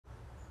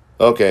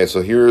Okay,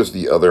 so here's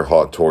the other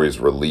Hot Toys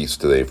released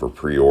today for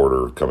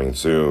pre-order, coming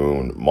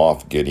soon.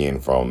 Moff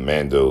Gideon from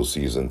Mando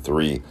Season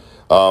 3.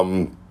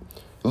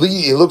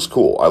 It looks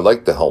cool. I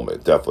like the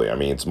helmet, definitely. I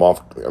mean, it's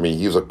Moff. I mean,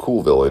 he's a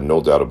cool villain, no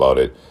doubt about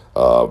it.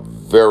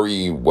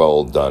 Very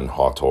well done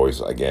Hot Toys,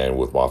 again,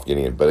 with Moff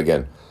Gideon. But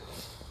again,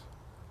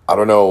 I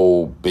don't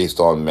know, based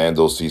on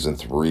Mando Season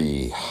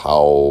 3,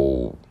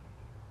 how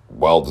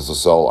well does it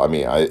sell? I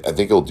mean, I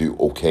think it'll do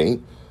okay,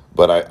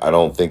 but I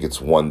don't think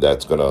it's one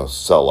that's going to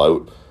sell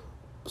out,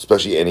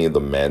 especially any of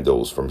the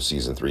Mandos from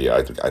Season 3.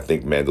 I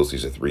think Mando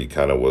Season 3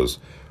 kind of was,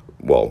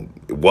 well,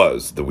 it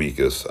was the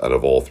weakest out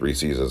of all three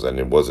seasons, and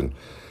it wasn't,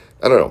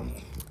 I don't know.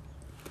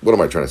 What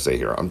am I trying to say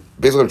here? I'm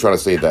trying to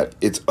say that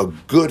it's a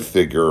good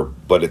figure,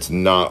 but it's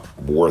not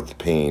worth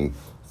paying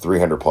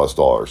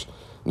 $300+.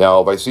 Now,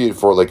 if I see it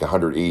for like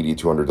 $180,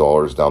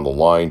 $200 down the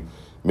line,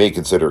 may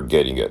consider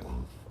getting it.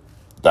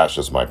 That's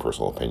just my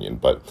personal opinion.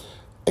 But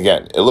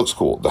again, it looks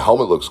cool. The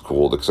helmet looks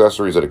cool. The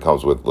accessories that it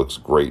comes with looks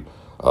great.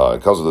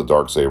 It comes with a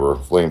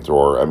Darksaber,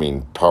 flamethrower, I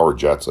mean, power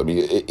jets. I mean,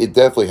 it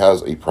definitely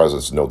has a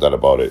presence, no doubt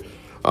about it.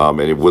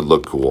 And it would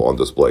look cool on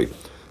display.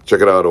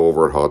 Check it out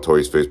over at Hot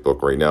Toys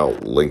Facebook right now.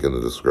 Link in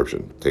the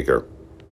description. Take care.